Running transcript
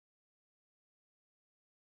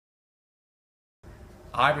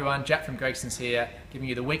Hi everyone, Jack from Gregsons here, giving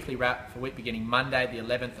you the weekly wrap for week beginning Monday the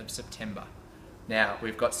 11th of September. Now,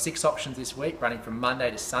 we've got 6 auctions this week running from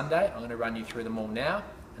Monday to Sunday. I'm going to run you through them all now,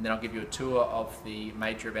 and then I'll give you a tour of the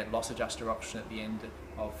major event loss adjuster auction at the end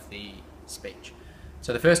of the speech.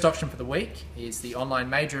 So the first auction for the week is the online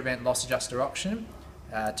major event loss adjuster auction,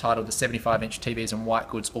 titled the 75-inch TVs and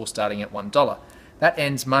Whitegoods, all starting at $1. That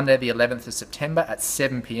ends Monday the 11th of September at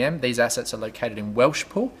 7 PM. These assets are located in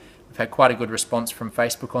Welshpool. We've had quite a good response from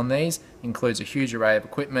Facebook on these. It includes a huge array of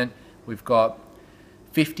equipment. We've got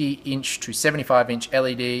 50-inch to 75-inch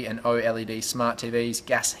LED and OLED smart TVs,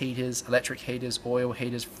 gas heaters, electric heaters, oil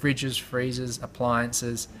heaters, fridges, freezers,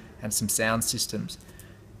 appliances, and some sound systems.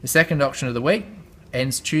 The second auction of the week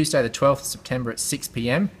ends Tuesday the 12th of September at 6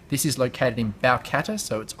 PM. This is located in Balcatta,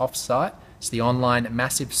 so it's off-site. It's the online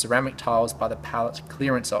massive ceramic tiles by the Pallet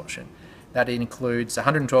clearance auction. That includes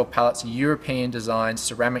 112 pallets of European designed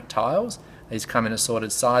ceramic tiles. These come in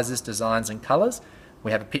assorted sizes, designs and colours.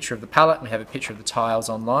 We have a picture of the pallet, we have a picture of the tiles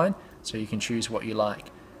online, so you can choose what you like.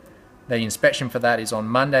 The inspection for that is on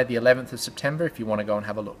Monday the 11th of September if you want to go and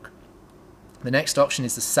have a look. The next auction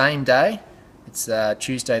is the same day. It's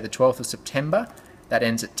Tuesday the 12th of September. That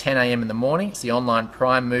ends at 10 AM in the morning. It's the online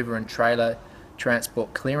prime mover and trailer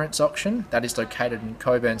transport clearance auction. That is located in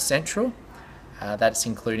Coburn Central. That's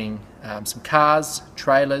including some cars,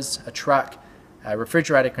 trailers, a truck, a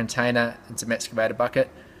refrigerated container and some excavator bucket.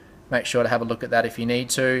 Make sure to have a look at that if you need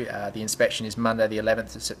to. The inspection is Monday the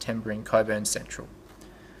 11th of September in Coburn Central.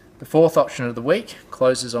 The fourth auction of the week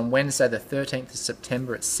closes on Wednesday the 13th of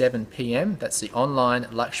September at 7 PM. That's the online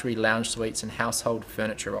luxury lounge suites and household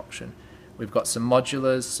furniture auction. We've got some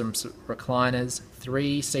modulars, some recliners,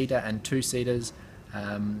 3-seater and 2-seaters,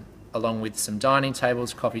 along with some dining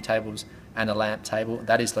tables, coffee tables, and a lamp table.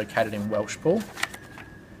 That is located in Welshpool.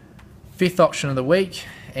 Fifth auction of the week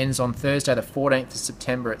ends on Thursday the 14th of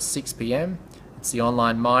September at 6 PM. It's the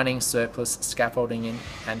online mining, surplus, scaffolding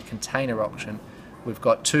and container auction. We've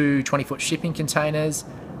got 2 20-foot shipping containers,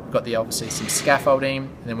 we've got obviously some scaffolding,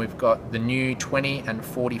 and then we've got the new 20 and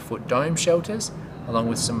 40-foot dome shelters, along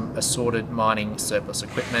with some assorted mining surplus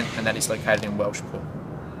equipment, and that is located in Welshpool.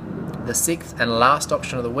 The sixth and last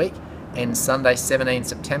auction of the week ends Sunday 17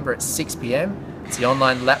 September at 6 PM. It's the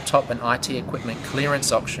online laptop and IT equipment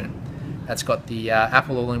clearance auction. That's got the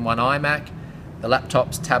Apple all-in-one iMac, the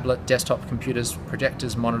laptops, tablet, desktop computers,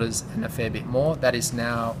 projectors, monitors, and a fair bit more.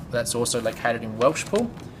 That's also located in Welshpool.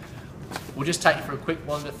 We'll just take you for a quick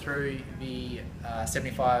wander through the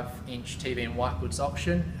 75-inch TV and Whitegoods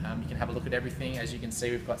auction. You can have a look at everything. As you can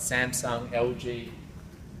see, we've got Samsung, LG,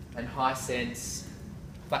 and Hisense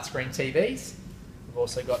flat screen TVs. We've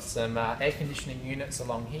also got some air conditioning units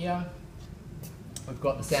along here. We've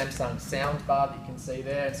got the Samsung sound bar that you can see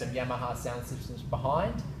there, and some Yamaha sound systems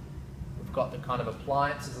behind. We've got the kind of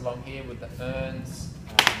appliances along here with the urns,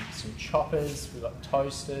 some choppers, we've got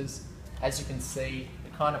toasters. As you can see,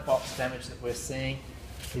 the kind of box damage that we're seeing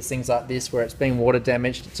is things like this, where it's been water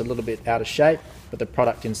damaged, it's a little bit out of shape, but the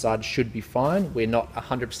product inside should be fine. We're not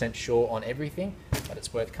 100% sure on everything, but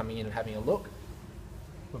it's worth coming in and having a look.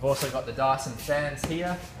 We've also got the Dyson fans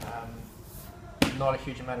here. Not a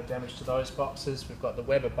huge amount of damage to those boxes. We've got the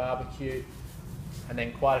Weber barbecue, and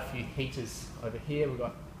then quite a few heaters over here. We've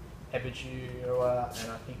got Everjura,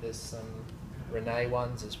 and I think there's some Rene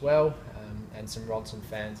ones as well, and some Ronson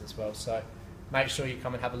fans as well. So make sure you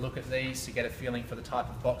come and have a look at these to get a feeling for the type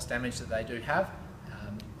of box damage that they do have.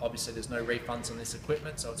 Obviously there's no refunds on this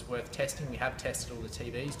equipment, so it's worth testing. We have tested all the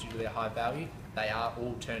TVs due to their high value. They are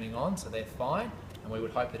all turning on, so they're fine, and we would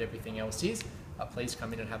hope that everything else is. But please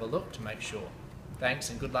come in and have a look to make sure. Thanks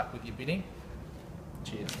and good luck with your bidding.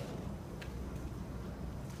 Cheers.